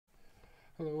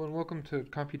Hello and welcome to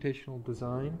Computational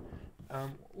Design.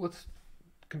 Let's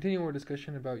continue our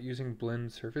discussion about using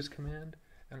blend surface command,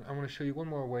 and I want to show you one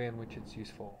more way in which it's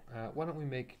useful. Why don't we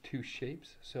make two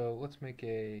shapes? So let's make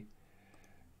two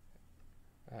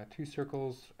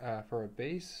circles for a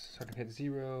base, so I can hit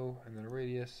 0 and then a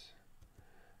radius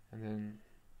and then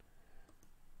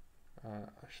a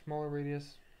smaller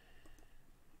radius.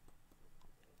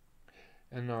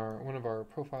 And one of our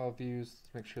profile views,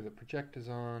 let's make sure that project is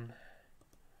on.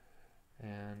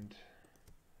 And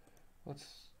let's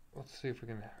see if we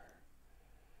can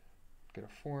get a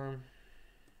form.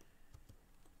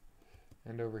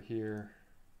 And over here,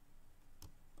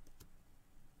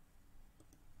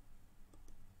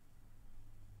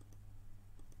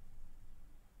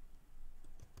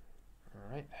 all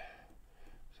right.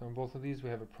 So on both of these we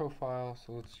have a profile.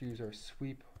 So let's use our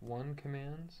sweep 1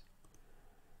 commands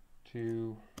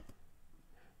to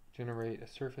generate a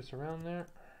surface around there.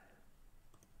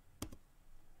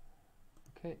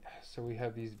 Okay, so we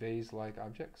have these vase-like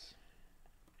objects.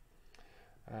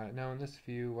 Now in this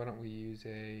view, why don't we use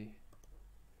let's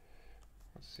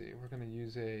see, we're going to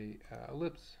use a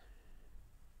ellipse.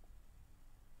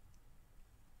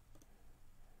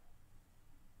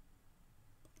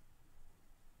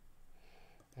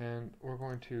 And we're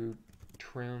going to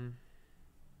trim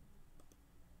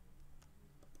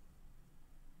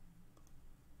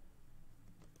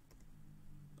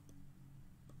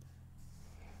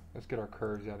Let's get our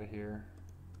curves out of here.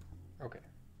 Okay.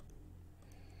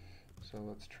 So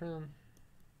let's trim.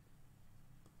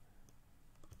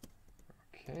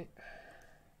 Okay.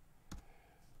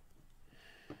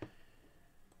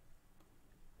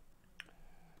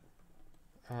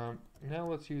 Now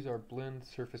let's use our blend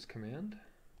surface command.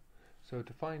 So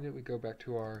to find it, we go back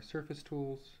to our surface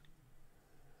tools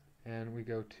and we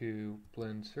go to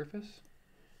blend surface.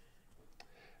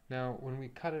 Now when we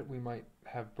cut it, we might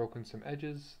have broken some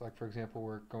edges, like for example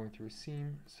we're going through a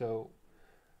seam, so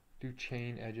do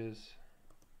chain edges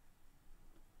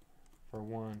for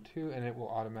 1, 2, and it will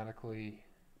automatically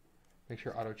make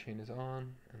sure auto chain is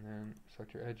on, and then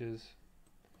select your edges.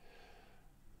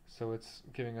 So it's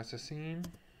giving us a seam.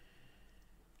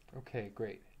 Okay,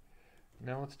 great.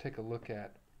 Now let's take a look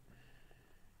at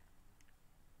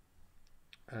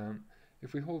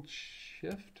if we hold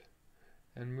shift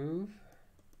and move,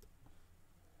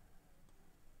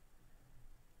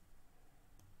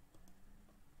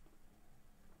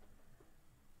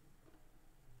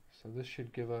 so this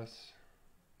should give us,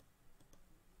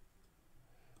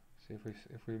 see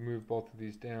if we move both of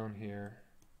these down here,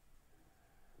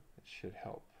 it should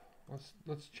help.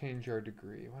 Let's change our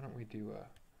degree. Why don't we do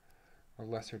a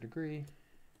lesser degree?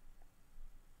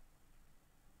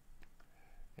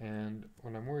 And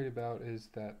what I'm worried about is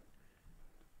that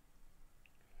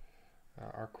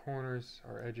our corners,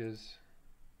 our edges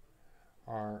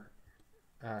are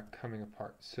coming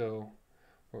apart. So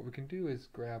what we can do is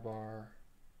grab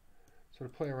sort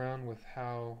of play around with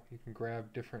how you can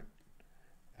grab different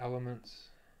elements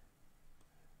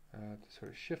to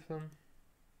sort of shift them.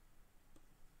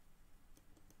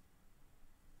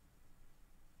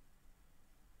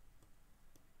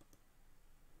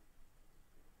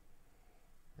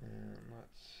 And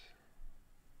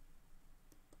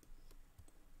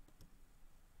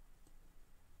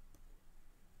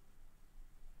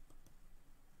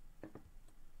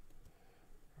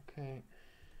okay.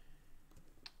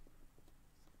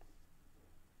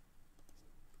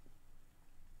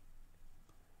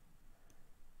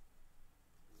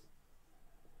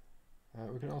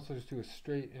 We can also just do a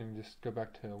straight and just go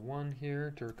back to 1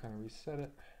 here to kind of reset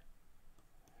it.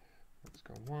 Let's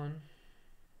go 1.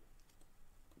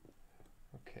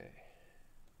 Okay.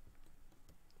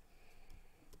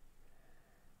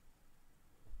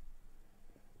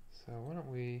 So why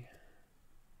don't we,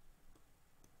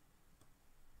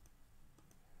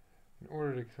 in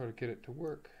order to sort of get it to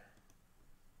work,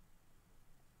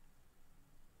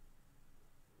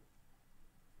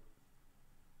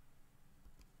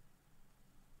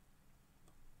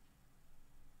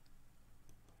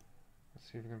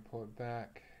 let's see if we can pull it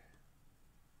back.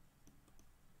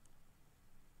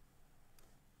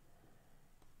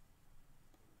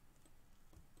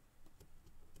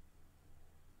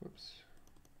 Whoops.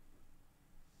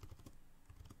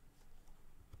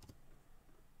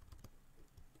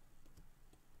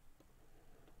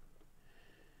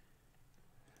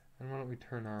 And why don't we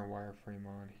turn our wireframe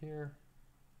on here?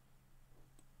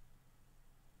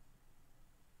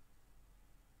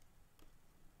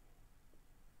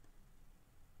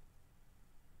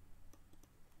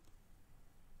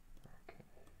 Okay.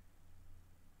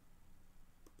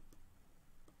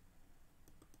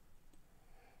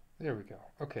 There we go.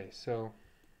 Okay, so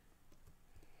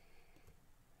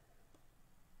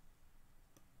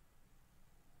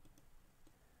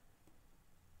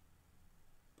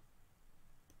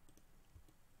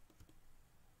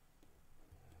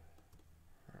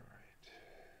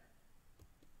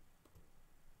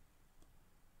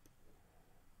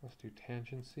let's do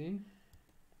tangency.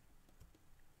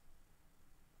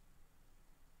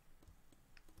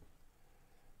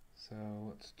 So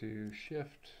let's do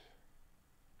shift.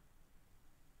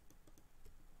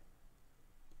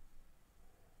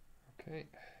 Okay.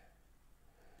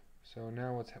 So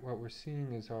now what we're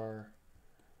seeing is our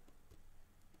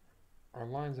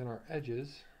lines and our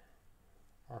edges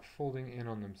are folding in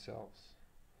on themselves.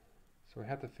 So we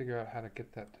have to figure out how to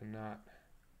get that to not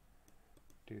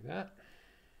do that.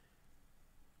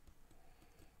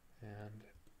 And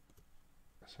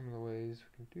some of the ways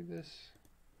we can do this.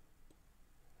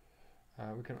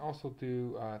 We can also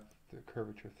do the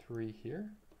curvature 3 here,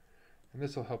 and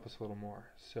this will help us a little more.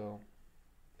 So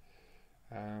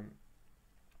for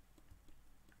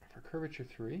curvature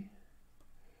 3,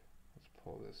 let's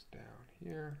pull this down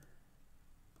here.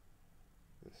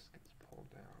 This gets pulled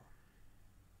down.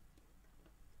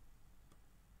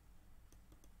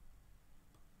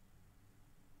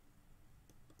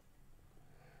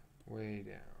 Way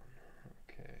down.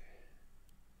 Okay.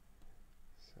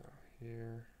 So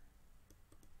here.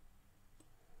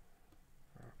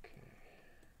 Okay.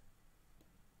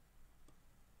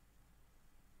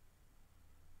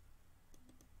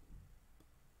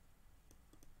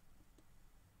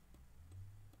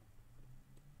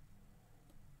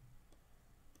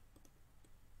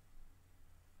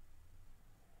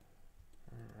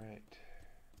 All right.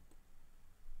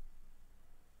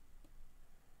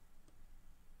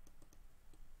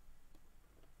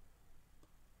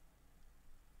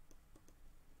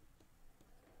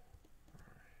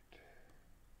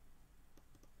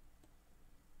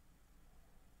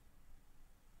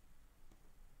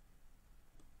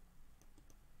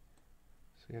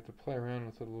 So you have to play around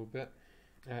with it a little bit.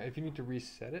 If you need to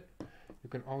reset it, you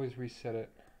can always reset it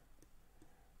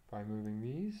by moving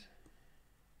these.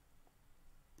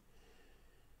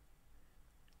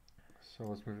 So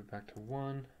let's move it back to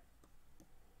 1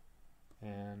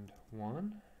 and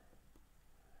 1.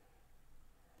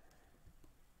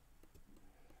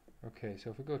 Okay, so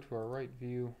if we go to our right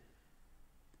view,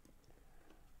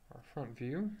 our front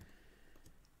view,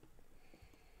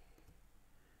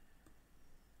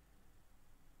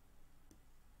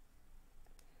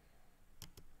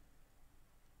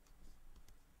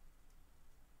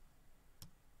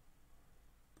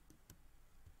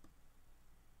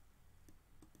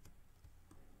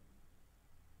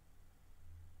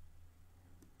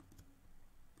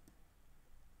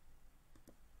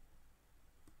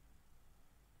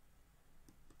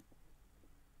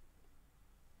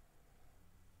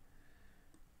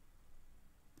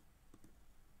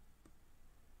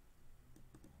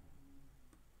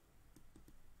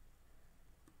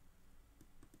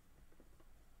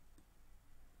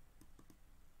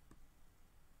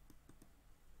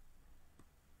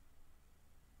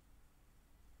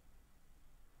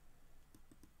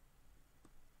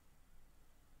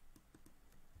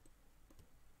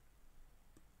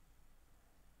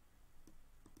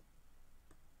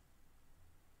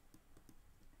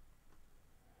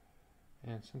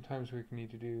 and sometimes we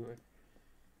need to do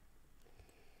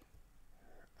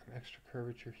an extra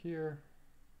curvature here.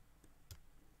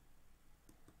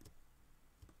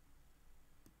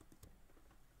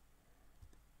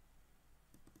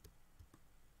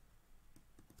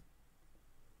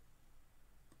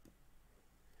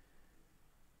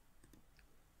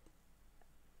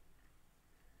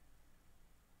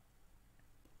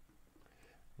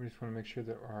 We just want to make sure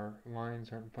that our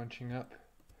lines aren't bunching up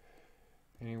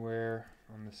anywhere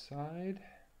on the side.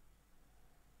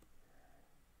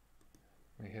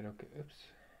 We hit OK. Oops.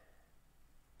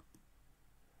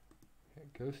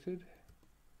 Get ghosted.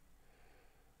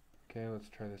 Okay, let's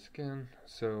try this again.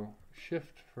 So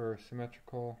shift for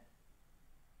symmetrical.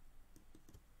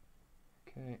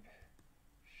 Okay.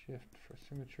 Shift for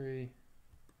symmetry.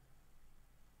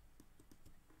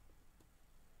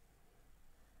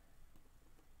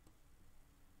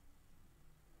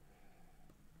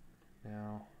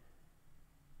 Now,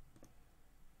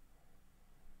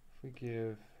 if we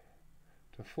give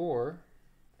to 4,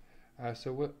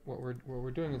 so what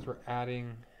we're doing is we're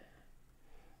adding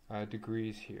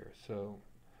degrees here. So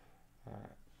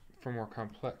for more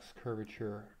complex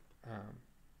curvature,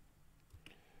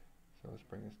 so let's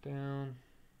bring this down.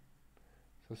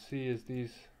 So see as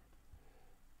these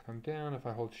come down, if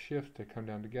I hold shift, they come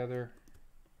down together.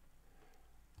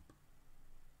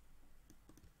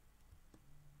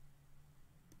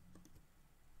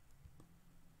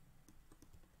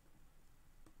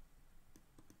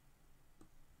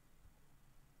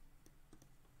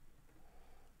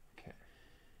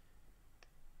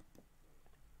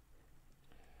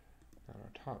 On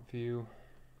our top view,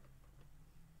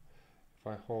 if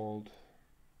I hold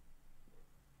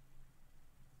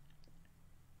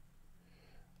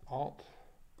Alt.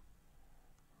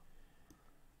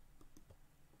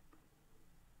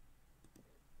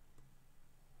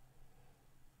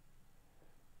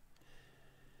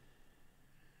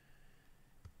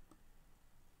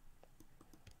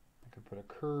 I could put a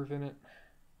curve in it.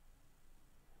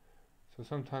 So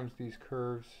sometimes these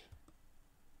curves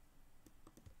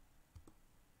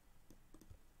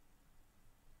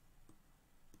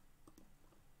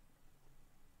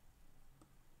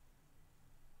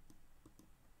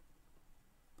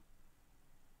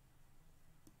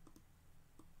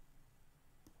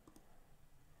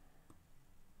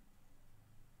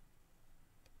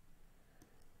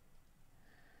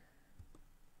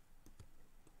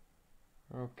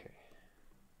okay.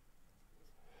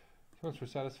 So once we're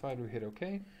satisfied, we hit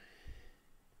OK.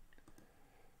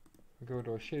 We go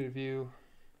to our shaded view,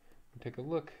 we take a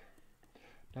look.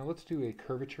 Now let's do a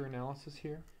curvature analysis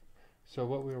here. So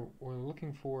what we're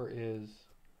looking for is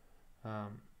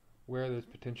where there's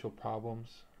potential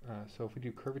problems. So if we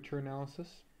do curvature analysis,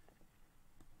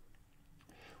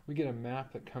 we get a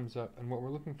map that comes up, and what we're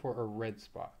looking for are red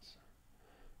spots.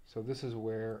 So this is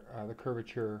where the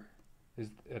curvature is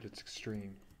at its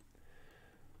extreme.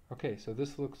 Okay, so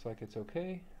this looks like it's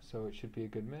okay, so it should be a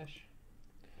good mesh.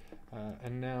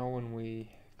 And now when we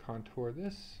contour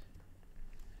this,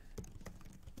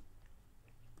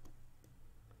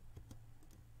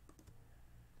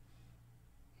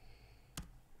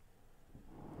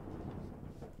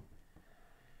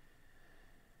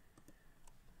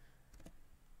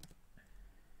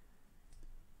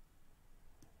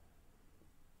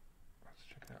 let's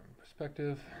check it out in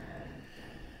perspective.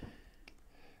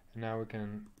 And now we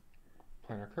can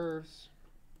plan our curves.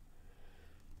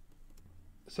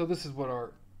 So this is what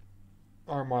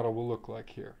our model will look like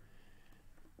here.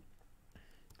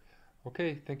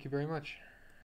 Okay, thank you very much.